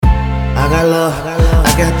got love,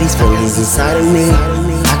 I got these feelings inside of me.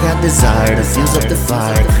 I got desire to fuse up the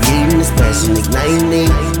fire, creating this passion, igniting me.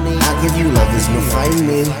 I give you love, there's no fighting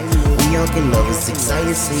me. We all can love, it's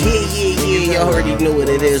exciting. Yeah, y'all already know what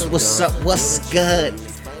it is. What's up, what's good?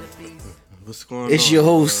 What's going on? It's your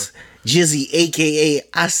host, Jizzy, aka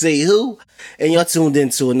I Say Who, and y'all tuned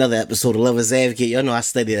into another episode of Lover's Advocate. Y'all know I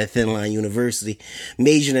studied at Thin Line University,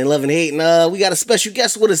 majoring in Love and Hate, and we got a special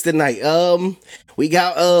guest with us tonight. We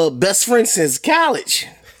got best friend since college,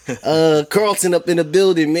 Carlton up in the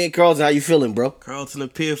building, man. Carlton, how you feeling, bro? Carlton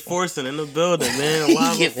and Pierre Forson in the building, man.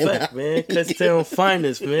 Live effect, man. Custown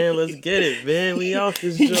finest, man. Let's get it, man. We out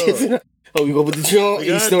this joint. Oh, we go with the joint?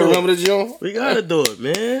 You still remember the joint? We gotta do it,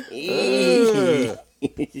 man.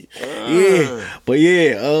 Yeah, but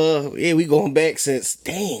yeah, we going back since,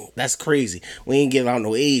 dang, that's crazy. We ain't giving out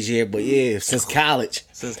no age here, but yeah, since college.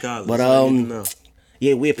 But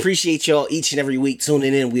yeah, we appreciate y'all each and every week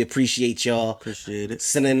tuning in. We appreciate y'all. Appreciate it.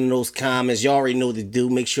 Sending in those comments. Y'all already know what to do.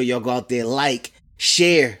 Make sure y'all go out there, like,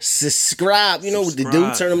 share, subscribe. You know what to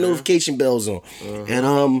do. Turn them notification bells on.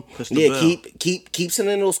 And yeah, keep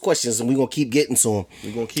sending in those questions, and we're gonna keep getting to them.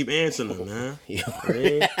 We're gonna keep answering them, man.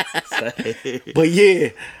 But yeah,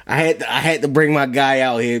 I had to bring my guy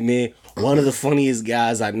out here, man. One of the funniest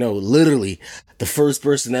guys I know. Literally, the first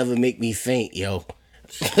person to ever make me faint, yo.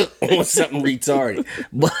 On something retarded.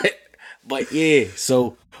 But yeah,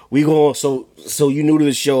 so we going so you new to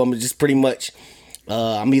the show. I'm just pretty much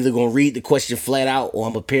I'm either gonna read the question flat out or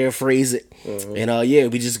I'm gonna paraphrase it. And yeah,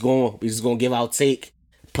 we just gonna give our take,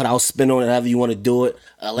 put our spin on it, however you want to do it,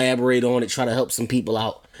 elaborate on it, try to help some people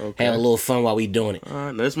out, have a little fun while we doing it. All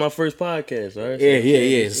right, now, this is my first podcast, all right? Yeah,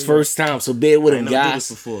 it's first time, so bear with him, guys.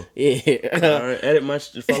 Before. Yeah, all right, edit my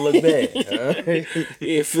if I look bad. All right?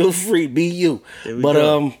 Yeah, feel free, be you. But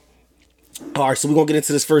all right, so we're gonna get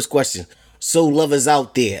into this first question. So lovers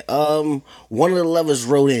out there, one of the lovers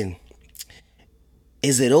wrote in,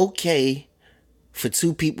 is it okay for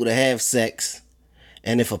two people to have sex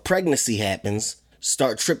and if a pregnancy happens,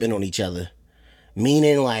 start tripping on each other?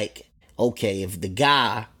 Meaning, like, okay, if the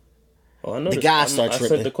guy start tripping. I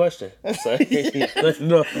sent the question.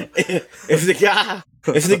 No. If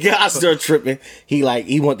the guy start tripping, he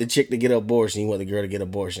want the chick to get an abortion, he want the girl to get an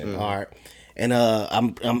abortion. All right. And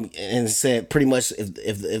and said pretty much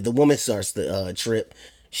if the woman starts to trip,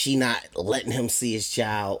 she not letting him see his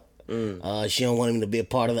child. She don't want him to be a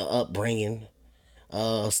part of the upbringing,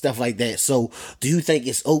 stuff like that. So, do you think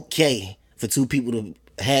it's okay for two people to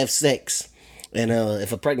have sex, and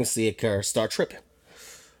if a pregnancy occurs, start tripping?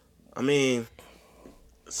 I mean,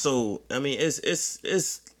 it's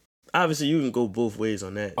obviously you can go both ways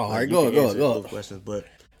on that. All right, go. Both questions, but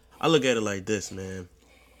I look at it like this, man.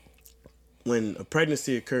 When a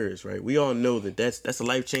pregnancy occurs, right, we all know that's a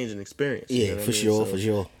life-changing experience. Yeah, for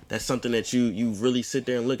sure. That's something that you really sit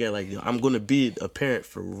there and look at, like, I'm going to be a parent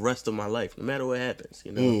for the rest of my life, no matter what happens,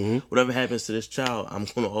 you know. Whatever happens to this child, I'm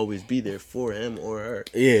going to always be there for him or her.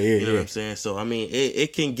 Yeah. You know what I'm saying? So, I mean,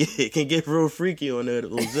 it can get real freaky on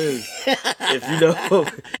those ends. If, you know,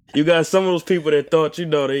 you got some of those people that thought, you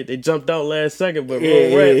know, they jumped out last second, but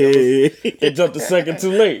they jumped a second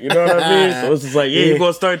too late, you know what I mean? So it's just like, you're going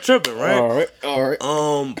to start tripping, right? All right.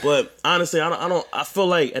 But honestly, I feel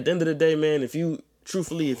like at the end of the day, man, if you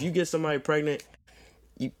get somebody pregnant,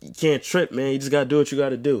 you can't trip, man. You just gotta do what you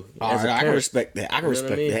gotta do. All right, I can respect that.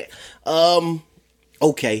 that.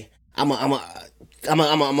 Okay, I'm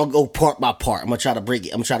gonna go part by part. I'm gonna try to break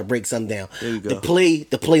it. I'm gonna try to break something down. There you go.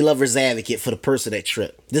 The play lover's advocate for the person that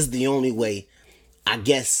tripped. This is the only way, I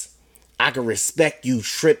guess, I can respect you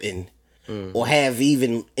tripping, or have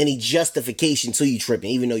even any justification to you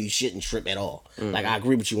tripping, even though you shouldn't trip at all. Like, I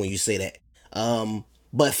agree with you when you say that.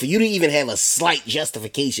 But for you to even have a slight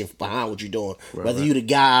justification behind what you're doing, whether you the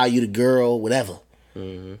guy, you the girl, whatever.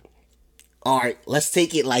 All right, let's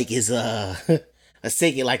take it like it's food.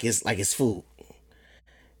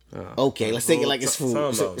 Okay, let's take it like it's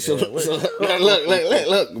food. So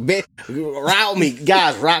look, man, rock me,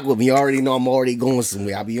 guys, rock with me. You already know I'm already going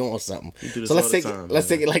somewhere. I'll be on something. So let's take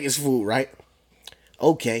it like it's food, right?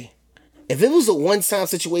 Okay, if it was a one-time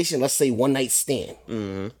situation, let's say one night stand.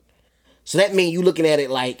 So that means you looking at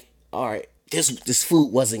it like, all right, this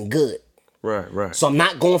food wasn't good. Right. So I'm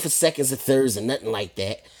not going for seconds or thirds or nothing like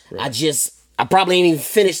that. Right. I probably ain't even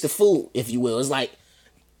finished the food, if you will. It's like,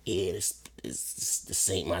 yeah, this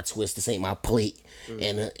ain't my twist, this ain't my plate,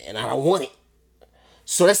 and I don't want it.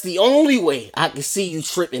 So that's the only way I can see you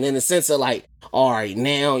tripping, in the sense of like, all right,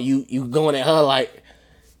 now you going at her like,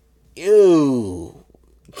 ew.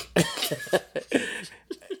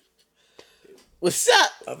 What's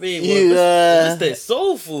up? I mean, You, what's that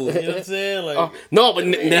soul food? You know what I'm saying? Like, no,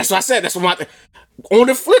 but that's what I said. That's what my. On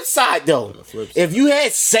the flip side, though, if you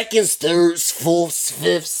had seconds, thirds, fourths,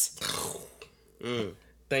 fifths,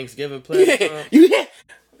 Thanksgiving platter. you had.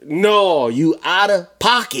 No, you out of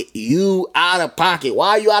pocket. You out of pocket. Why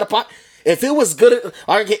are you out of pocket? If it was good,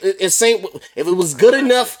 it's saying if it was good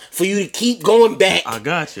enough for you to keep going back, I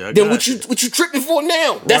got you. then what you tripping for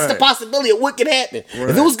now? That's the possibility of what could happen.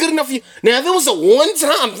 Right. If it was good enough for you, now if it was a one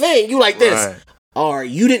time thing, you like this. Right. Or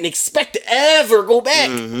you didn't expect to ever go back.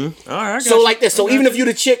 Mm-hmm. All right, so like this. So even if you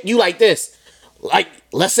the chick, you like this. Like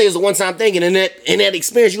let's say it's a one time thing, and in that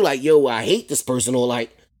experience, you like, yo, I hate this person, or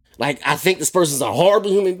like I think this person's a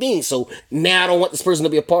horrible human being. So now I don't want this person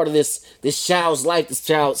to be a part of this child's life, this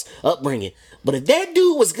child's upbringing. But if that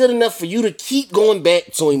dude was good enough for you to keep going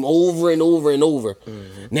back to him over and over and over,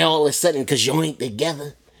 now all of a sudden, because you ain't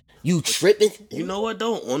together, you tripping? You know what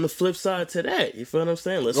though? On the flip side to that, you feel what I'm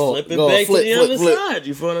saying? Let's flip it back to the other side.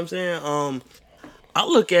 You feel what I'm saying? I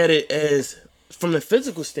look at it as from the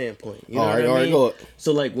physical standpoint. You know what I mean? Go.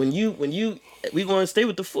 So like when you we gonna stay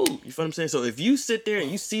with the food. You feel what I'm saying? So if you sit there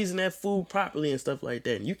and you season that food properly and stuff like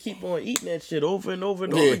that, and you keep on eating that shit over and over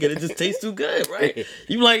and over again, it just tastes too good, right?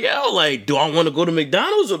 You like, yo, like, do I want to go to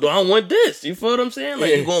McDonald's or do I want this? You feel what I'm saying?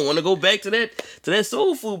 Like, you gonna want to go back to that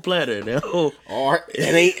soul food platter. Now.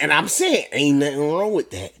 And I'm saying ain't nothing wrong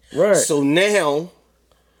with that. Right. So now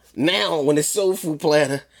when it's soul food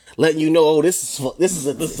platter, letting you know, oh, this is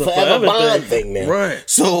a forever bond thing now. Right.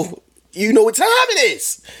 So you know what time it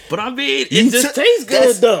is. But I mean, it just tastes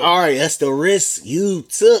good though. All right, that's the risk you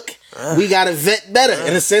took. We gotta vet better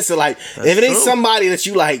in the sense of like, if it ain't somebody that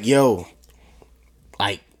you like, yo,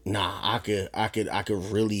 like, nah, I could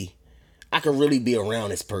really be around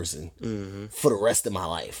this person for the rest of my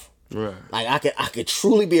life. Right. Like I could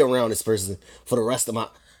truly be around this person for the rest of my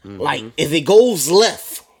like. If it goes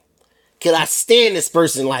left, could I stand this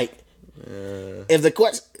person? Like, if the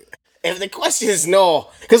question is no,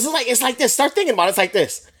 because it's like this. Start thinking about it. It's like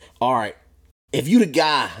this. All right, if you the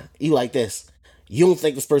guy, you like this. You don't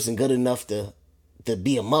think this person good enough to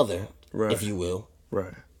be a mother, if you will.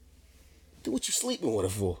 Right. Do what you sleeping with her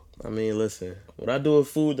for. I mean, listen. When I do a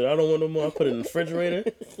food that I don't want no more, I put it in the refrigerator.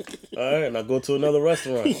 All right, and I go to another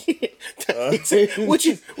restaurant. What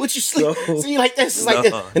you sleep? So you like this? It's like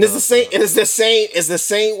this, and it's the same. And it's the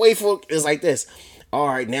same way for. It's like this. All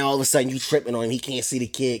right, now all of a sudden you tripping on him. He can't see the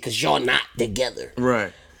kid because y'all not together.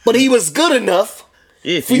 Right. But he was good enough.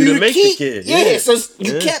 Yeah, for you to make the kid. Yeah, so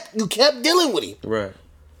you kept dealing with him. Right.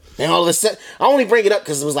 And all of a sudden, I only bring it up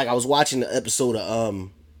because it was like I was watching the episode of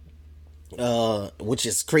which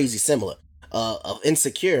is crazy similar, of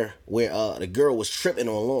Insecure, where the girl was tripping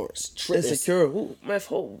on Lawrence. Insecure? Who? You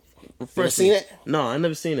ever seen it? No, I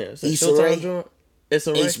never seen it. Issa Rae.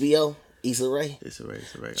 Issa Rae. HBO. Issa Rae. Issa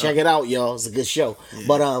Rae. Check it out, y'all. It's a good show.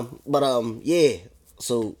 Yeah. But yeah.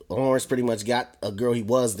 So Lawrence pretty much got a girl he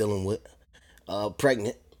was dealing with,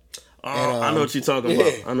 pregnant. I know what you're talking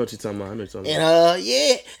about. I know what you're talking about. And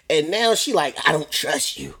yeah. And now she like, I don't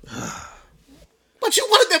trust you. But you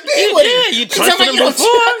wanted to be with him. Yeah, you trusted him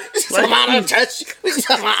before. I don't trust you.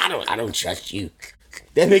 I don't trust you.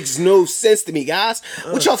 That makes no sense to me, guys.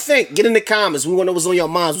 What y'all think? Get in the comments. We want to know what's on your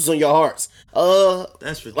minds, what's on your hearts.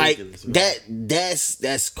 That's ridiculous. Like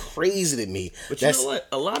that's crazy to me. But you know what?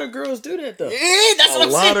 A lot of girls do that though. Yeah, that's what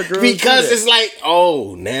I'm saying. Of girls because it's like,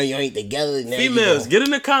 oh, now you ain't together. Now females, get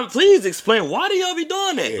in the comments. Please explain why do y'all be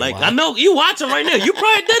doing that? Like, I know you watching right now. You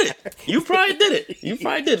probably did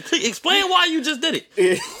it. Please explain why you just did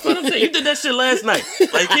it. What I'm saying, you did that shit last night.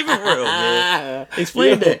 Like, keep it real, man.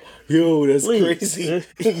 Explain that. Yo, that's crazy.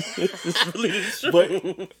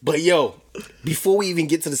 but yo, before we even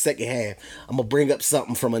get to the second half, I'm gonna bring up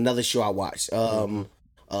something from another show I watched.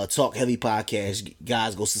 Talk Heavy Podcast.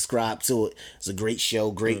 Guys, go subscribe to it. It's a great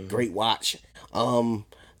show, great watch.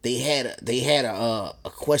 They had a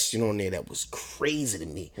question on there that was crazy to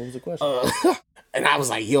me. What was the question? And I was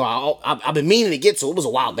like, yo, I've been meaning to get to it. It was a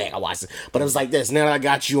while back I watched it, but it was like this. Now that I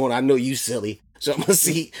got you on, I know you silly. So I'm gonna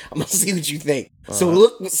see what you think. So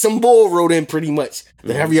look, some bull wrote in pretty much.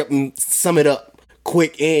 Then hurry up and sum it up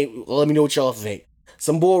quick and let me know what y'all think.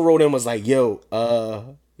 Some bull wrote in was like, yo,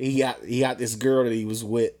 he got this girl that he was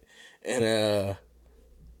with, and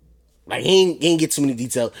like he ain't get too many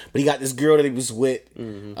details, but he got this girl that he was with.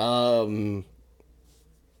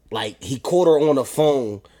 Like he caught her on the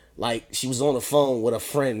phone. Like, she was on the phone with a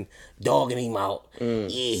friend dogging him out. Yeah,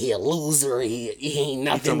 he a loser. He ain't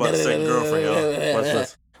nothing. You talking about the second girlfriend, y'all. Watch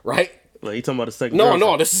this. Right? Like, you talking about the second girlfriend?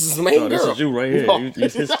 No, this is his main girl. This is you right here. No.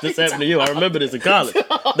 This happened to you. I remember this in college.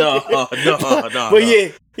 No. But yeah,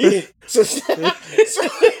 Yeah.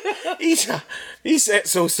 He said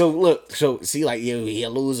so look, so see like he a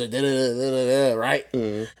loser, right?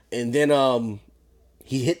 And then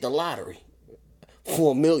he hit the lottery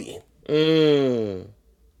for $1 million.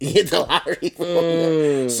 He hit the lottery for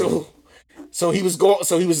 $1 million. So he was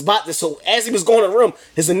about to. So as he was going to the room,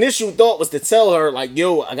 his initial thought was to tell her, like,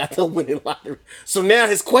 "Yo, I got the winning lottery." So now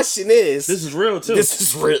his question is, This is real too. This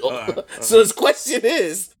is real. So his question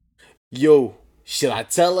is, "Yo, should I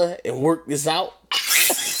tell her and work this out,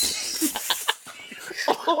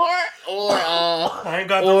 or I ain't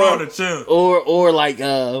got the road to chill, or like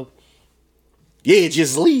yeah,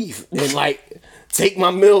 just leave and like take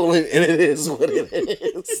my meal and it is what it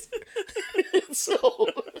is."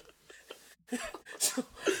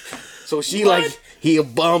 So she what? Like, he a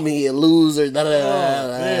bum, he a loser,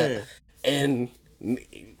 and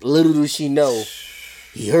little does she know,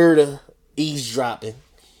 he heard her eavesdropping,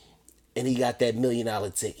 and he got that $1 million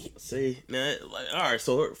ticket. See, now, like, all right.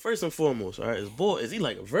 So first and foremost, all right, is he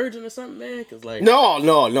like a virgin or something, man? Cause like,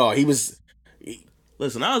 no, he was.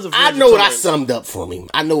 Listen, I was a virgin. I know what I summed up from him.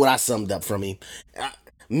 I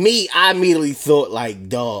immediately thought, like,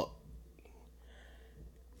 dog,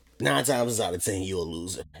 9 times out of 10, you're a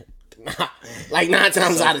loser. Like 9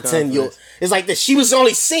 times out of 10, it's like that. She was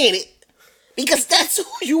only saying it because that's who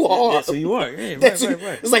you are. That's who you are. Yeah,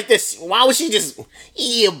 right. It's like this. Why would she just,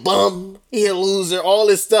 he a bum, he a loser, all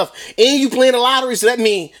this stuff. And you playing the lottery, so that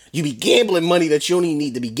means you be gambling money that you don't even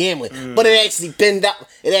need to be gambling. But it actually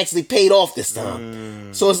paid off this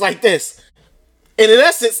time. So it's like this. And in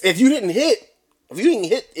essence, if you didn't hit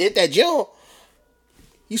that jump,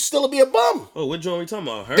 you still be a bum. Oh, what joint we talking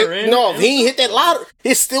about? Her no, if he ain't hit that lottery,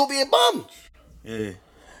 he'd still be a bum. Yeah.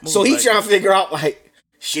 So he trying to figure out, like,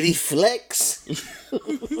 should he flex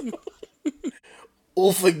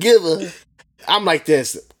or forgive her? I'm like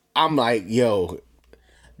this. I'm like, yo,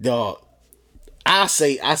 dog. I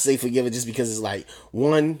say forgive her just because it's like,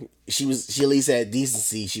 one, she at least had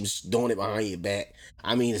decency. She was doing it behind your back.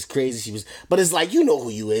 I mean, it's crazy. But it's like, you know who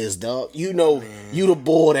you is, dog. You know, you the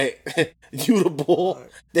boy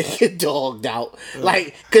that get dogged out.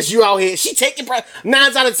 Like, cause you out here, she taking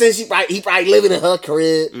 9 out of 10. He probably living in her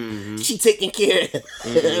crib. She taking care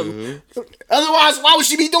of him. Otherwise, why would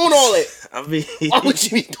she be doing all that? I mean, why would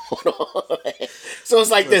she be doing all that? So it's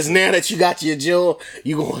like this. Now that you got your job,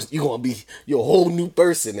 you gonna be your whole new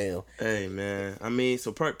person now. Hey man, I mean,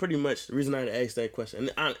 so pretty much the reason I asked that question,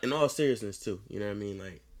 and in all seriousness too, you know what I mean?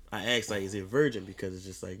 Like, I asked, like, is it virgin? Because it's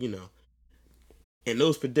just like, you know, in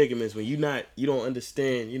those predicaments when you don't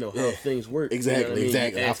understand, you know, how things work. Exactly, you know what I mean?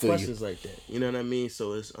 exactly. You ask questions like that. You know what I mean?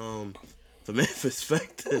 So it's from my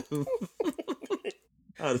perspective,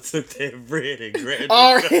 I would have took that bread and grabbed it.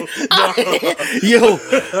 All right. Yo,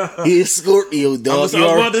 he's Scorpio, dog. You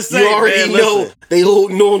already know they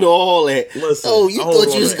holding on to all that. Listen, oh, you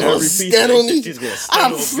thought you was going to stand on me?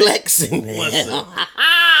 I'm flexing, man.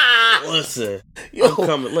 Listen, yo, I'm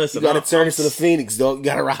coming. Listen, you got to turn into the Phoenix, dog. You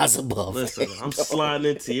got to rise above. Listen, I'm sliding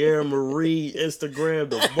in Tierra Marie Instagram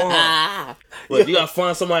tomorrow. But you got to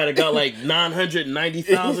find somebody that got like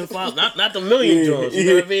 990,000 followers. Not the million Jones. You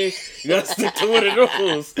know what I mean? You got to stick to one of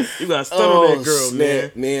those. You got to stun on that girl,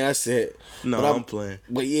 snap, man. I said. No, I'm playing.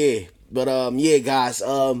 But yeah. Yeah, guys.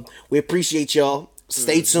 We appreciate y'all.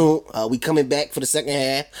 Stay tuned. We coming back for the second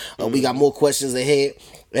half. We got more questions ahead.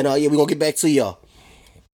 And yeah, we going to get back to y'all.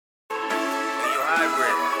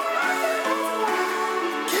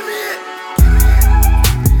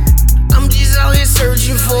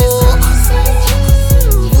 Searching for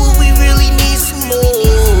what we really need some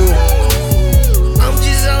more. I'm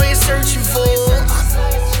just out here searching for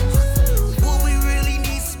what we really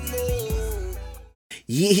need some more.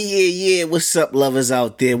 Yeah. What's up, lovers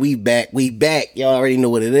out there? We back. Y'all already know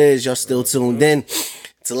what it is. Y'all still tuned in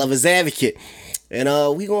to Lovers Advocate. And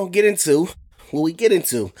we gonna get into what we get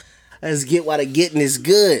into. Let's get why the getting is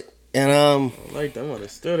good. And I like that. I want to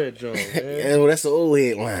steal that joint, man. Yeah, that's the old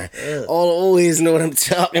headline. Yeah. All the old heads know what I'm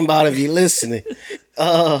talking about if you're listening.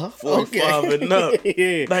 45 and up.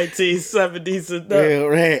 Yeah. 1970s and up. Yeah,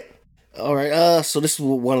 right. All right. So this is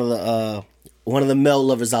what one of the male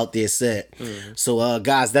lovers out there said. So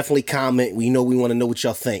guys, definitely comment. We want to know what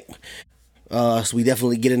y'all think. So we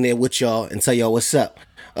definitely get in there with y'all and tell y'all what's up.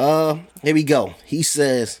 Here we go. He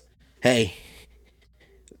says, hey,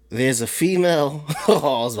 there's a female.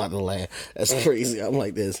 Oh, I was about to laugh. That's crazy. I'm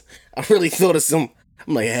like this. I really thought of some.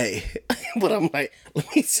 I'm like, hey, but I'm like,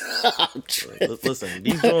 let me stop. Listen,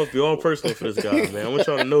 these joints be all personal for this guy, man. I want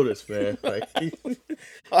y'all to know this, man. Like,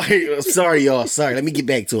 all right, sorry, y'all. Sorry. Let me get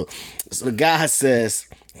back to it. So the guy says,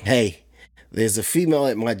 hey, there's a female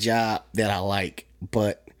at my job that I like,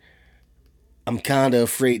 but I'm kind of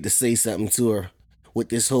afraid to say something to her with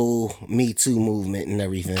this whole Me Too movement and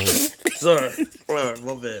everything. Sorry. My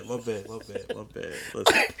bad.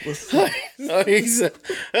 Listen. All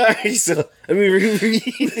right, so let me reread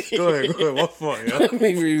it. Go ahead. My fault, yo. Let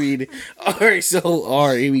me reread it. All right,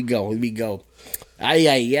 here we go. Ay,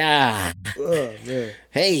 Oh, man.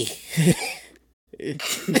 hey,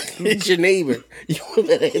 it's your neighbor. You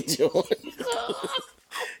better enjoy.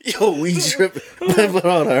 Yo, we tripping. But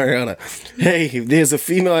hold on. Hey, there's a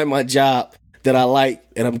female at my job that I like,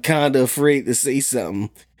 and I'm kind of afraid to say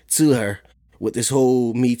something to her with this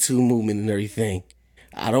whole Me Too movement and everything.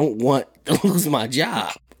 I don't want to lose my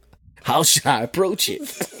job. How should I approach it?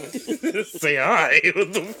 Say hi.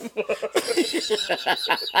 What the fuck?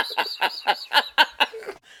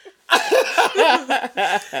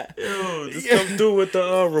 Yo, just come through with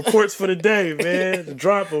the reports for the day, man.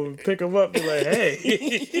 Drop them, pick them up, be like,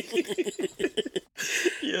 hey.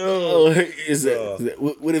 Yo.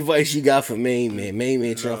 What advice you got for Main Man? Main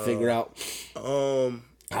Man trying to figure out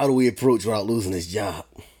how do we approach without losing his job?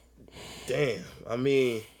 Damn. I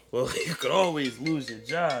mean, well, you could always lose your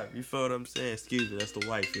job. You feel what I'm saying? Excuse me, that's the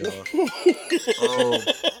wife, y'all.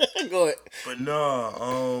 Go ahead. But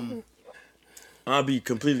no, I'll be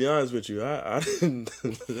completely honest with you. I done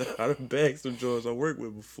bagged some joints I worked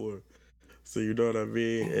with before. So you know what I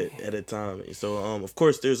mean? At a time. So of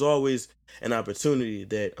course there's always an opportunity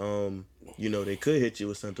that they could hit you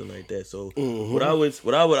with something like that. So what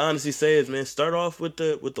I would honestly say is, man, start off with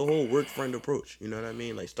the whole work friend approach. You know what I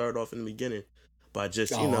mean? Like start off in the beginning by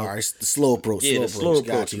just all right, the slow approach. Yeah, the slow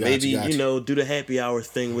approach. Maybe got you. Do the happy hour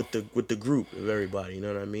thing with the group of everybody. You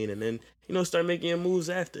know what I mean? And then start making your moves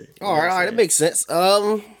after. All right, that makes sense.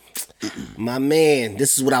 My man,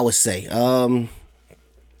 this is what I would say.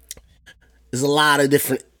 There's a lot of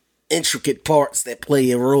different intricate parts that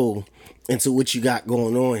play a role into what you got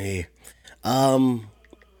going on here.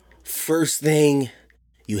 First thing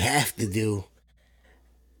you have to do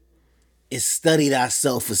is study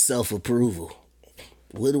thyself for self-approval.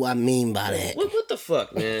 What do I mean by that? What the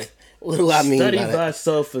fuck, man? What do I mean Study by that?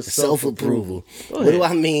 thyself for self-approval. What do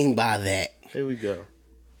I mean by that? Here we go.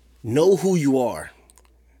 Know who you are.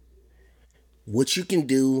 What you can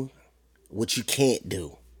do, what you can't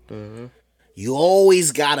do. Mm-hmm. You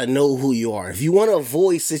always gotta know who you are. If you want to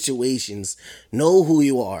avoid situations, know who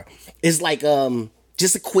you are. It's like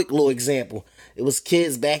just a quick little example. It was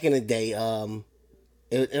kids back in the day, and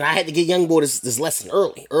I had to get young boy this lesson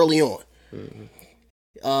early on.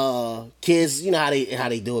 Mm-hmm. Kids, you know how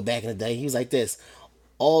they do it back in the day. He was like this: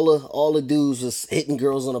 all the dudes was hitting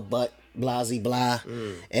girls on the butt, blah blah,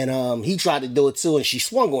 and he tried to do it too, and she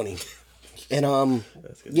swung on him. And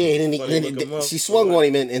she swung on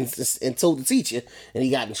him and told the teacher, and he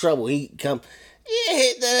got in trouble. He come,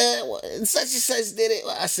 such and such did it.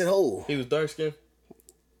 I said, oh, he was dark skinned.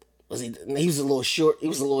 Was he? He was a little short. He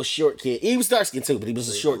was a little short kid. He was dark skinned too, but he was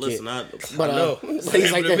a short kid. I know. But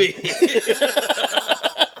he's like that.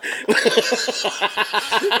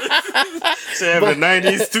 Say the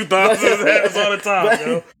 90s, 2000s, happens all the time,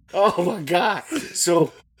 yo. Oh my God!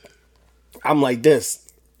 So I'm like this.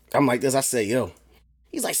 I say, yo.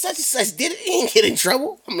 He's like, such and such did it. He ain't get in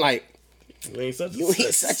trouble. I'm like, you ain't such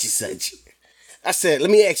and such. I said,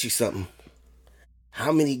 let me ask you something.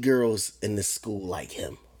 How many girls in this school like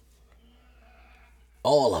him?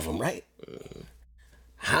 All of them, right?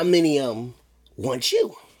 How many of them want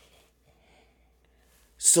you?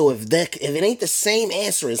 So if it ain't the same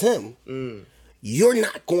answer as him, you're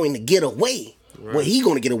not going to get away. Right. Well, he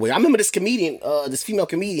gonna get away. I remember this comedian, this female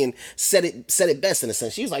comedian said it best in a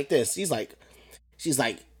sense. She's like this. She's like,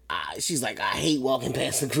 I hate walking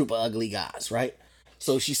past a group of ugly guys, right?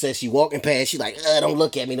 So she says she walking past, she's like, don't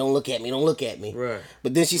look at me. Right.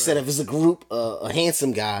 But then she said if it's a group of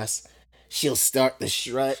handsome guys, she'll start the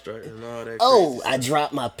strut. And all that I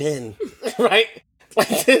dropped my pen. Right?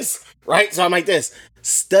 Like this. Right? So I'm like this.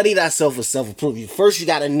 Study thyself for self-approval. First, you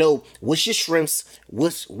got to know what's your strengths,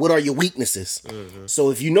 what are your weaknesses. Mm-hmm. So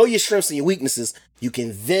if you know your strengths and your weaknesses, you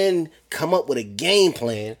can then come up with a game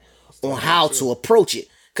plan on how to approach it.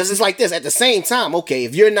 Because it's like this. At the same time, okay,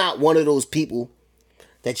 if you're not one of those people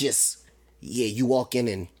that just, you walk in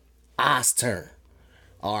and eyes turn.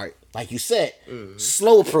 All right, like you said,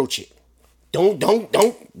 slow approach it. Don't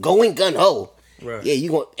go in gun ho. Right. Yeah,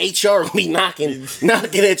 you want HR gonna be knocking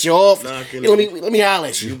at your office. Let me holler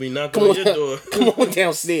at you. You be knocking on your door. Come on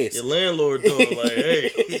downstairs. Your landlord door, like,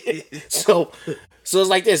 hey. So it's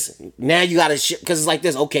like this. Now you gotta because it's like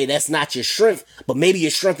this. Okay, that's not your strength, but maybe your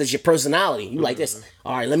strength is your personality. You like this.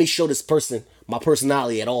 All right, let me show this person my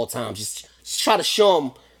personality at all times. Just try to show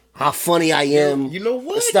them how funny I am. You know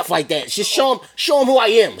what? Stuff like that. Just show them who I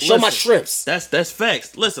am. Show my strengths. That's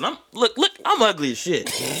facts. Listen, I'm ugly as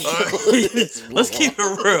shit. All right? Let's keep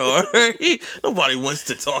it real. All right, nobody wants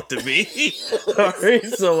to talk to me. All right,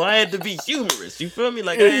 so I had to be humorous. You feel me?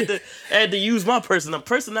 Like I had to use my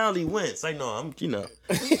personality wins. I know I'm pretty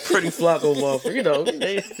Flacco motherfucker.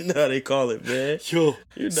 You know how they call it, man. Yo,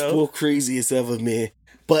 you know, still crazy as ever, man.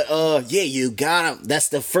 But yeah, you gotta. That's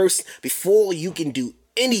the first before you can do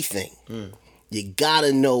anything. You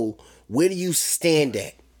gotta know where do you stand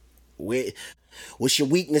at. What's your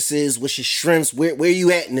weaknesses? What's your strengths? Where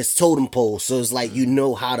you at in this totem pole? So it's like you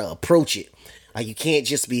know how to approach it. Like you can't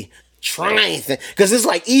just be trying because it's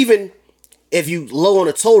like even if you low on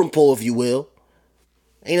a totem pole, if you will,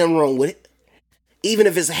 ain't nothing wrong with it. Even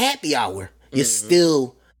if it's a happy hour, you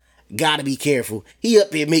still gotta be careful. He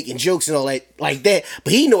up here making jokes and all that like that,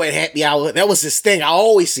 but he know at happy hour that was his thing. I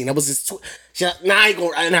always seen that was his. I ain't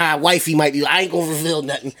gonna. Wifey might be. I ain't gonna reveal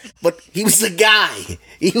nothing, but he was a guy.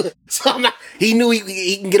 He knew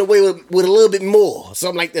he can get away with a little bit more,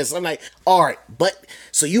 something like this. I'm like, all right, but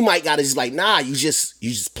so you might gotta just like, nah, you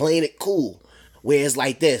just playing it cool. Whereas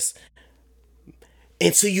like this,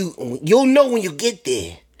 until you'll know when you get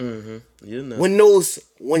there. You know.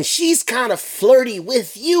 When she's kind of flirty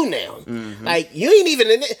with you now, like you ain't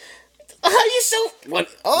even in it. How you so?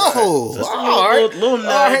 What? Oh, right. All right. Little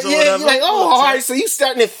yeah, you're like, all right. So you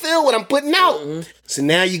starting to feel what I'm putting out. So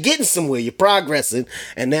now you're getting somewhere. You're progressing,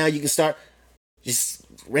 and now you can start just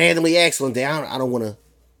randomly ask one day. I don't want to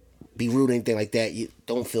be rude or anything like that. You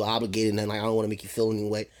don't feel obligated, and like I don't want to make you feel any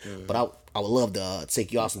way. But I would love to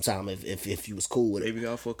take you out sometime if you was cool with it. Maybe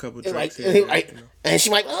out for a couple of drinks. And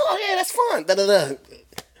she like, oh yeah, that's fun. Da da da.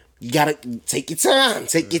 You gotta take your time.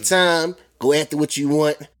 Take your time. Go after what you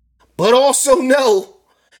want. But also know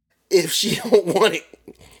if she don't want it.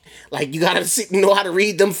 Like you gotta know how to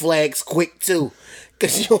read them flags quick too.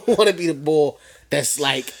 Cause you don't want to be the boy that's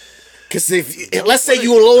like, cause let's say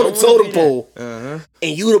you alone on the totem pole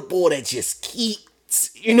and you the boy that just keeps,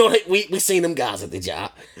 we seen them guys at the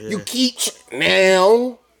job. Yeah. You keep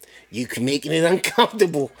now. You can making it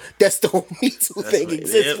uncomfortable. That's the whole Me Too thing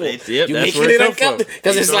exists for. You making it uncomfortable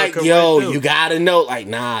because it's like, yo, you gotta know, like,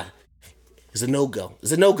 nah. It's a no-go.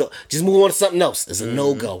 It's a no-go. Just move on to something else. It's a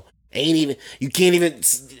no-go. Ain't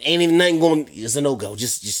even nothing going. It's a no-go.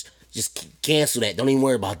 Just cancel that. Don't even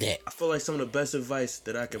worry about that. I feel like some of the best advice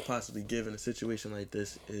that I could possibly give in a situation like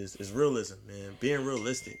this is realism, man. Being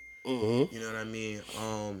realistic. You know what I mean?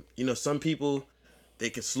 Some people, they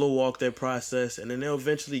can slow walk their process, and then they'll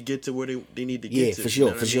eventually get to where they need to get to.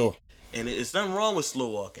 Yeah, for sure. And it's nothing wrong with slow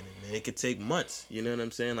walking it, man. It could take months. You know what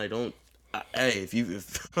I'm saying? Like, don't. If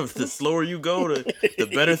the slower you go, the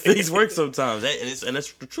better things work sometimes. And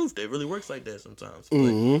that's the truth. It really works like that sometimes.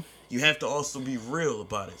 But you have to also be real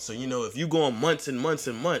about it. So, if you go on months and months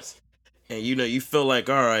and months, and you feel like,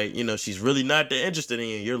 all right, she's really not that interested in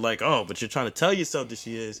you. You're like, oh, but you're trying to tell yourself that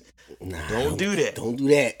she is. Nah, don't do that. Don't do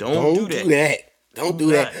that. Don't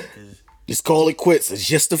do that. Just call it quits. It's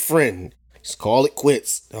just a friend. Just call it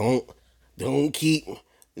quits. Don't keep.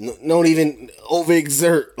 Don't even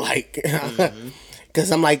overexert, like,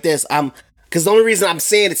 because I'm like this. Because the only reason I'm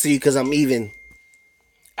saying it to you, because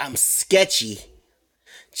I'm sketchy,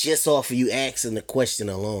 just off of you asking the question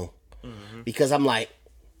alone. Because I'm like,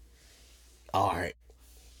 all right,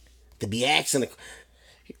 to be asking,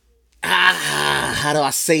 how do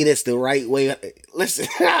I say this the right way? Listen,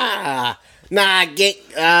 I get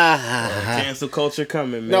cancel culture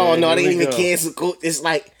coming, man. No, they ain't even cancel culture. It's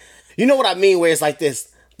like, you know what I mean? Where it's like this.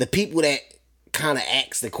 The people that kind of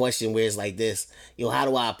ask the question where it's like this, how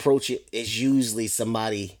do I approach it? It's usually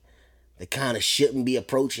somebody that kind of shouldn't be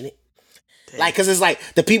approaching it. Damn. Like, because it's like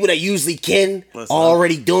the people that usually can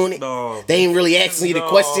already doing it. No, they ain't really asking you the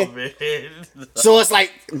question. No. So it's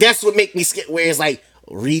like, that's what make me scared. Where it's like,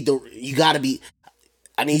 I need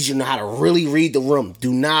you to know how to really read the room.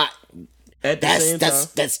 Do not.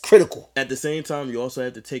 That's critical. At the same time, you also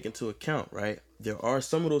have to take into account, right? There are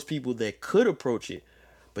some of those people that could approach it,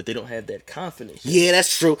 but they don't have that confidence yet. Yeah,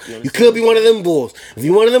 that's true. You could be one of them boys. If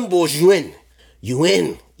you're one of them boys, you in.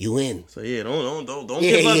 So yeah, don't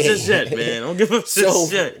give up just yet, man. Don't give up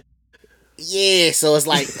just yet. Yeah, so it's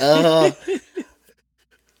like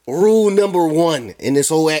rule number 1 in this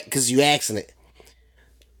whole act, because you asking it.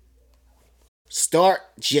 Start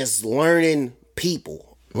just learning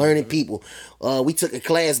people. We took a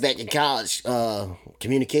class back in college,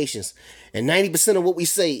 communications, and 90% of what we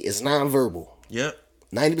say is nonverbal. Yep.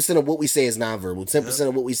 90% of what we say is nonverbal. 10%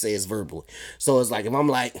 of what we say is verbal. So it's like, if I'm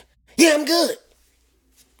like, yeah, I'm good.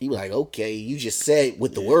 You like, okay, you just said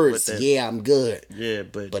with the words, yeah, I'm good. Yeah,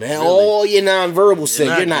 but really, all your nonverbal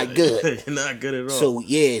said you're not good. You're not good at all. So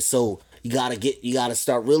yeah, so you gotta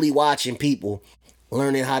start really watching people,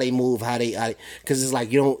 learning how they move, because it's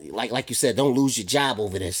like you don't like you said, don't lose your job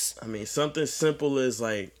over this. I mean, something simple is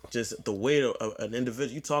like just the way of an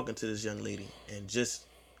individual. You talking to this young lady and just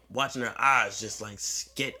watching her eyes just like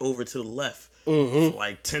get over to the left. For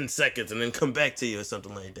like 10 seconds and then come back to you or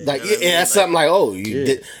something like that. Like, you know that's something like, oh,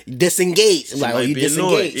 you disengaged. Like, oh, you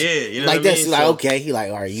disengaged. Yeah, you know like what this. I mean? Like, so, okay. He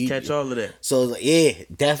like, all right, you catch all of that. So like, yeah,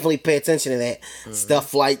 definitely pay attention to that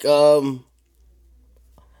stuff. Like,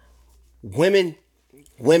 women,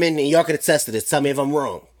 and y'all can attest to this. Tell me if I'm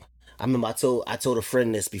wrong. I remember I told a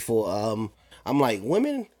friend this before. I'm like,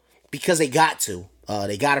 women, because they got to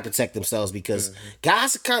protect themselves, because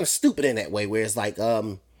guys are kind of stupid in that way, where it's like,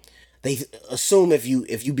 they assume if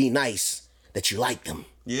you be nice that you like them.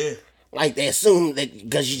 Yeah. Like they assume that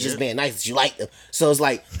because you just being nice that you like them. So it's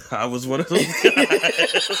like I was one of those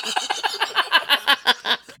guys.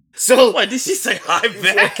 So what did she say? Hi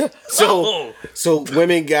back. So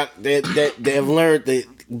women they have learned to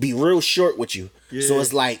be real short with you. Yeah. So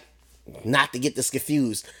it's like, not to get this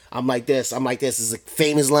confused, I'm like this. It's a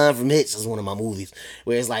famous line from Hitch. It's one of my movies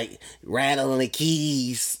where it's like rattling the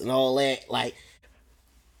keys and all that. Like,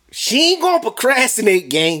 she ain't gonna procrastinate,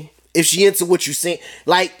 gang, if she into what you saying.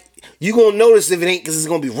 Like, you gonna notice if it ain't, because it's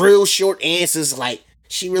gonna be real short answers. Like,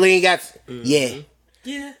 she really ain't got. Yeah.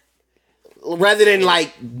 Rather than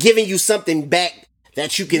like giving you something back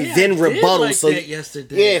that you can then rebuttal. Like so that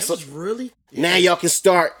yesterday. That was really. Now y'all can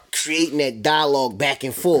start creating that dialogue back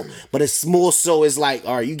and forth. But it's more so, it's like,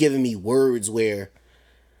 are you giving me words where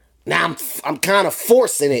now I'm kind of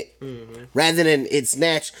forcing it rather than it's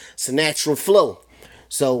a natural flow.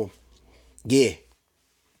 So, yeah,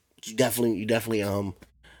 you definitely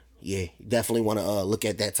want to look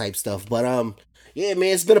at that type stuff. But yeah,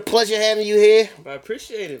 man, it's been a pleasure having you here. I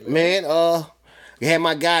appreciate it, man. You had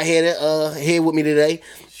my guy here with me today,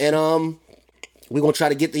 and we're gonna try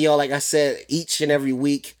to get to y'all, like I said, each and every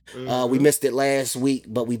week. We missed it last week,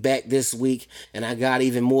 but we back this week, and I got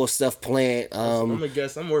even more stuff planned. I'm gonna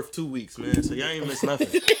guess I'm worth 2 weeks, man. So y'all ain't missed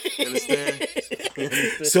nothing. You understand?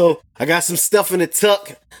 So I got some stuff in the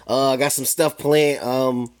tuck. I got some stuff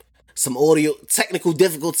planned. Some audio technical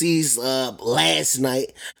difficulties last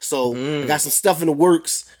night, so I got some stuff in the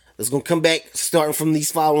works. It's gonna come back starting from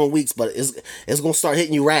these following weeks, but it's gonna start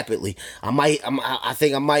hitting you rapidly. I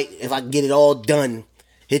think I might, if I can get it all done,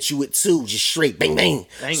 hit you with 2 just straight bang bang.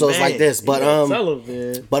 So it's like this, but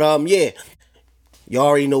yeah, y'all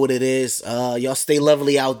already know what it is. Y'all stay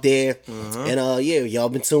lovely out there, and yeah, y'all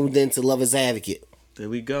been tuned in to Lover's Advocate. There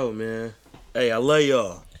we go, man. Hey, I love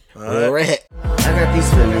y'all. All right. I got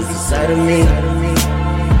these feelings inside of me.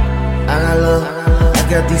 I got love. I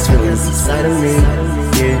got these feelings inside of me.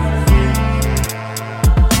 Yeah.